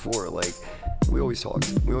 months before. Like, we always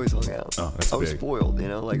talked. We always hung out. Oh, that's I was big. spoiled, you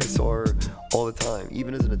know? Like, I saw her all the time,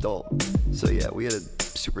 even as an adult. So, yeah, we had a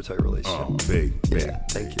super tight relationship. Oh, big. Yeah,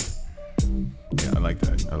 thank you. Yeah, I like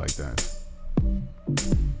that.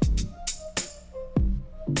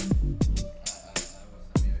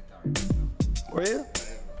 Were you?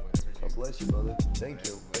 God bless you, brother. Thank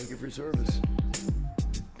you. Thank you for your service.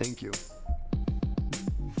 Thank you.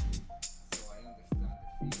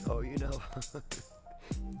 Oh, you know.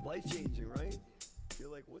 Life changing, right?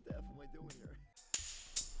 You're like, what the F am I doing here?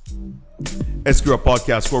 SQR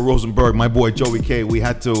Podcast, Squirrel Rosenberg, my boy Joey K. We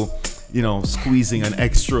had to, squeezing an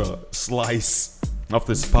extra slice of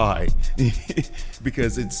this pie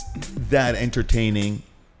because it's that entertaining.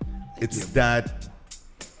 It's that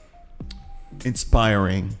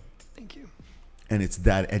inspiring. Thank you. And it's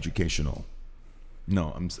that educational.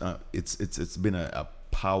 No, it's been a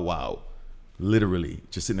powwow, literally,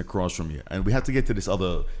 just sitting across from you. And we have to get to this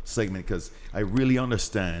other segment because I really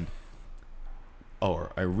understood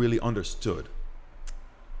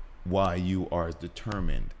why you are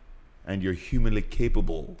determined and you're humanly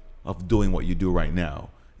capable of doing what you do right now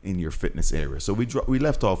in your fitness area. So we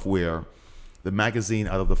left off where the magazine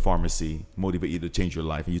Out of the Pharmacy motivated you to change your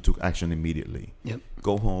life and you took action immediately. Yep.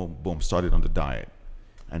 Go home, boom, started on the diet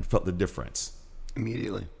and felt the difference.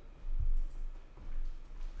 Immediately.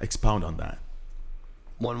 Expound on that.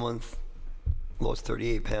 1 month, lost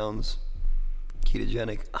 38 pounds,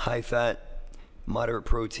 ketogenic, high fat, moderate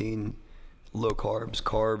protein, low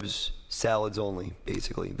carbs, salads only,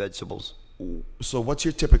 basically, vegetables. So what's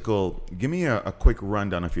your typical, give me a quick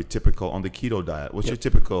rundown of your typical, on the keto diet, what's your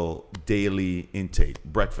typical daily intake?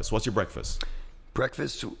 Breakfast, what's your breakfast?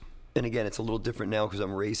 Breakfast, and again, it's a little different now because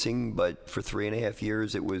I'm racing, but for 3.5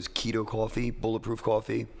 years, it was keto coffee, bulletproof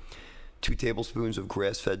coffee, 2 tablespoons of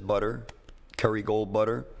grass-fed butter, Kerrygold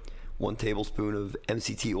butter, 1 tablespoon of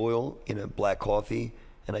MCT oil in a black coffee,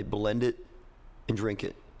 and I blend it and drink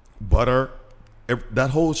it. Butter, that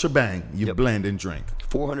whole shebang, you blend and drink.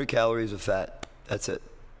 400 calories of fat, that's it,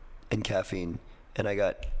 and caffeine, and I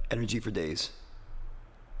got energy for days.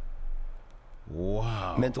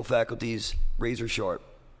 Wow. Mental faculties, razor sharp,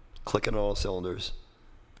 clicking on all cylinders.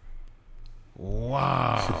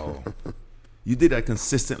 Wow. You did that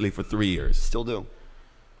consistently for 3 years. Still do.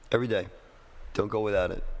 Every day. Don't go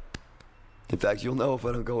without it. In fact, you'll know if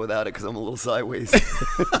I don't go without it because I'm a little sideways.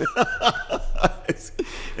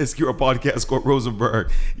 It's your podcast, Scott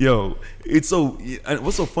Rosenberg. Yo, it's so. And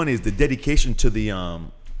what's so funny is the dedication to the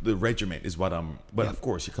regiment is what I'm. But of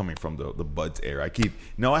course, you're coming from the buds era.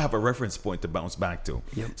 I have a reference point to bounce back to.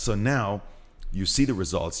 Yep. So now you see the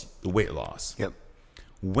results, the weight loss. Yep.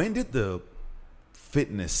 When did the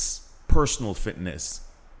personal fitness?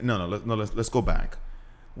 Let's go back.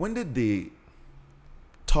 When did the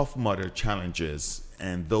Tough Mudder challenges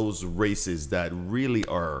and those races that really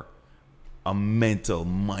are a mental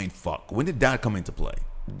mind fuck, when did that come into play?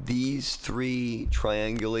 These 3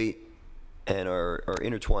 triangulate and are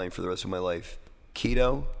intertwined for the rest of my life.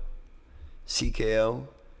 Keto, CKO,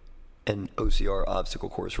 and OCR, obstacle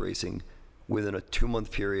course racing. Within a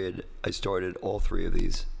 2-month period, I started all 3 of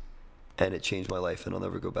these, and it changed my life, and I'll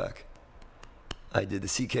never go back. I did the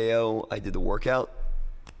CKO, I did the workout,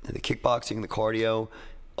 and the kickboxing, the cardio,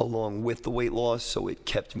 along with the weight loss, so it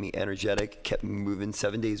kept me energetic, kept me moving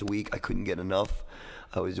 7 days a week. I couldn't get enough.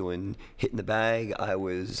 I was hitting the bag. I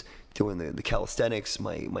was doing the calisthenics.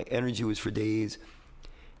 My energy was for days.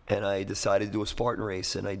 And I decided to do a Spartan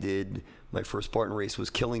race, and I did. My first Spartan race was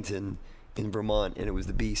Killington in Vermont, and it was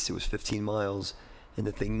the beast. It was 15 miles, and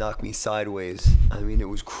the thing knocked me sideways. I mean, it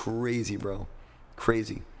was crazy, bro.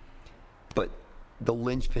 Crazy. But the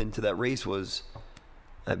linchpin to that race was,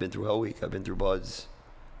 I've been through Hell Week. I've been through Buds.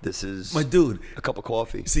 This is my dude. A cup of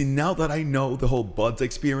coffee. See, now that I know the whole Buds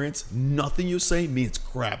experience, nothing you say means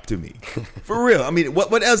crap to me. For real. I mean,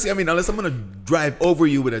 what else? I mean, unless I'm gonna drive over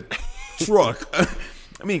you with a truck.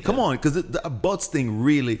 I mean, come on, because the Buds thing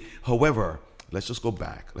really. However, let's just go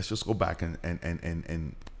back. Let's just go back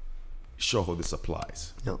and show how this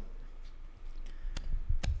applies. Yep.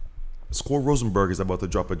 Squirrel Rosenberg is about to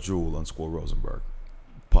drop a jewel on Squirrel Rosenberg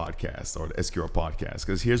podcast or the SQR podcast,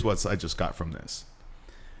 because here's what I just got from this.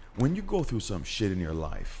 When you go through some shit in your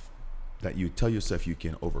life that you tell yourself you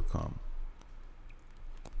can overcome,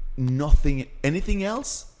 anything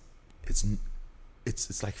else, it's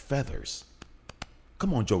like feathers.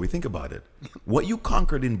 Come on, Joey, think about it. What you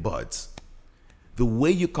conquered in Buds, the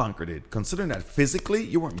way you conquered it, considering that physically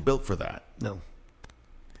you weren't built for that. No.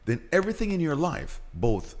 Then everything in your life,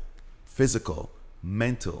 both physical,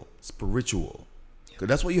 mental, spiritual, because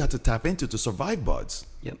that's what you had to tap into to survive Buds.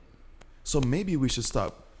 Yep. So maybe we should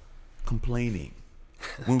stop complaining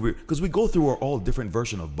because we go through all different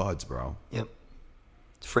version of Buds, bro. Yep.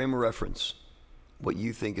 It's frame of reference. What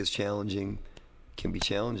you think is challenging can be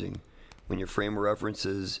challenging. When your frame of reference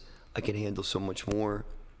is, I can handle so much more,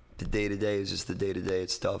 the day-to-day is just the day-to-day.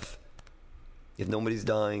 It's tough. If nobody's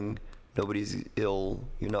dying, nobody's ill,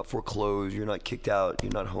 you're not foreclosed, you're not kicked out,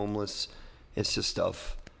 you're not homeless, it's just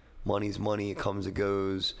stuff. Money's money, it comes, it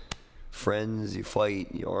goes. Friends, you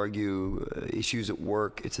fight, you argue, issues at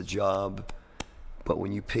work, it's a job. But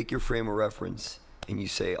when you pick your frame of reference and you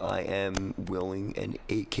say, I am willing and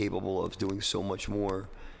capable of doing so much more,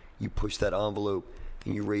 you push that envelope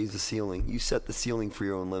and you raise the ceiling. You set the ceiling for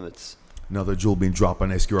your own limits. Another jewel being dropped on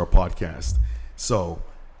SQR podcast. So,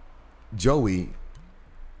 Joey,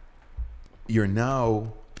 you're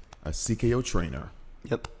now a CKO trainer.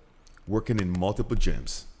 Yep. Working in multiple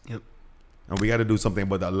gyms. Yep. And we got to do something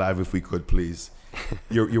about that live if we could, please.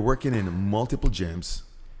 You're working in multiple gyms.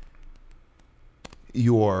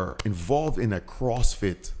 You are involved in a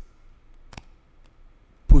CrossFit,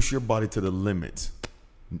 push your body to the limit,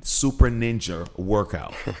 Super Ninja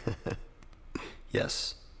workout.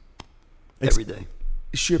 Yes. Every day.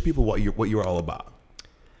 Share people what you're all about.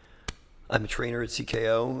 I'm a trainer at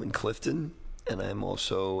CKO in Clifton, and I'm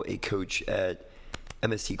also a coach at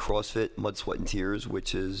MST CrossFit, Mud, Sweat, and Tears,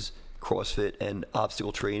 which is CrossFit and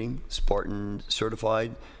obstacle training, Spartan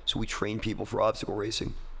certified. So we train people for obstacle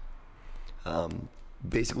racing.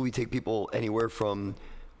 Basically, we take people anywhere from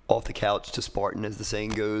off the couch to Spartan, as the saying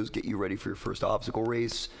goes, get you ready for your first obstacle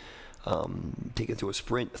race, take it to a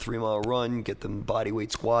sprint, a 3-mile run, get them body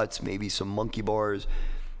weight squats, maybe some monkey bars,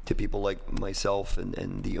 to people like myself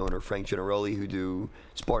and the owner, Frank Generelli, who do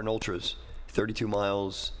Spartan Ultras, 32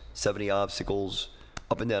 miles, 70 obstacles,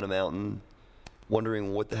 up and down a mountain,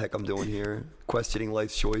 wondering what the heck I'm doing here, questioning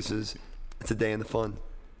life's choices. It's a day in the fun.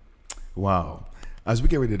 Wow. As we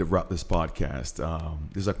get ready to wrap this podcast,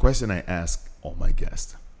 there's a question I ask all my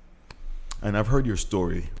guests. And I've heard your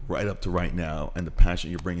story right up to right now and the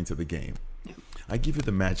passion you're bringing to the game. Yeah. I give you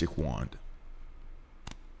the magic wand.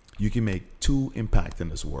 You can make 2 impact in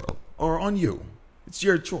this world, or on you. It's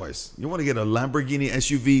your choice. You want to get a Lamborghini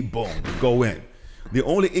SUV, boom, go in. The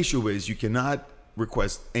only issue is you cannot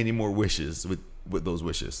request any more wishes with those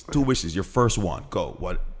wishes. 2 wishes, your first one, go.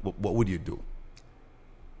 What would you do?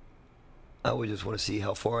 I would just want to see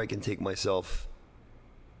how far I can take myself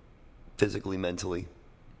physically, mentally.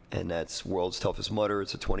 And that's World's Toughest Mudder.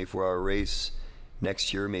 It's a 24-hour race.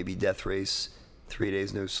 Next year, maybe death race, 3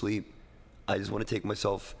 days, no sleep. I just want to take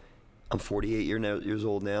myself. I'm 48 years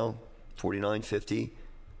old now, 49, 50.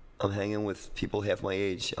 I'm hanging with people half my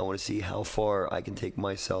age. I want to see how far I can take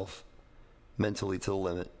myself mentally to the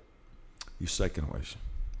limit. Your second wish?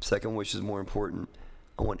 Second wish is more important.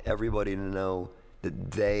 I want everybody to know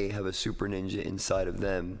that they have a super ninja inside of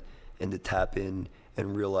them and to tap in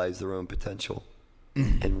and realize their own potential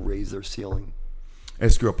and raise their ceiling.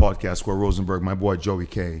 SQR podcast, Square Rosenberg, my boy Joey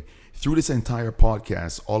K. Through this entire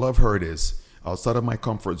podcast, all I've heard is outside of my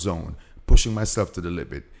comfort zone, pushing myself to the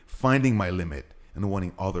limit, finding my limit, and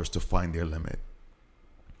wanting others to find their limit.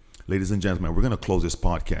 Ladies and gentlemen, we're going to close this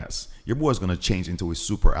podcast. Your boy's going to change into his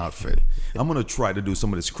super outfit. I'm going to try to do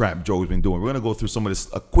some of this crap Joey's been doing. We're going to go through some of this,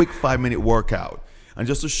 a quick 5-minute workout. And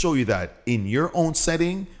just to show you that in your own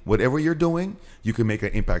setting, whatever you're doing, you can make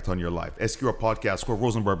an impact on your life. SQR podcast, Square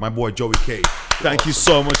Rosenberg, my boy Joey K. Thank you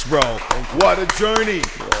so much, bro. What a journey.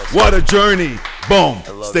 What a journey. Boom.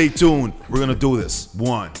 Stay tuned. We're going to do this.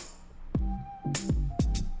 1.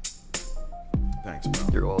 Thanks, bro.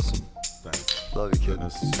 You're awesome. Thanks. Love you, kid.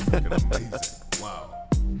 This is fucking amazing. Wow.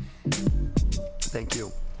 Thank you.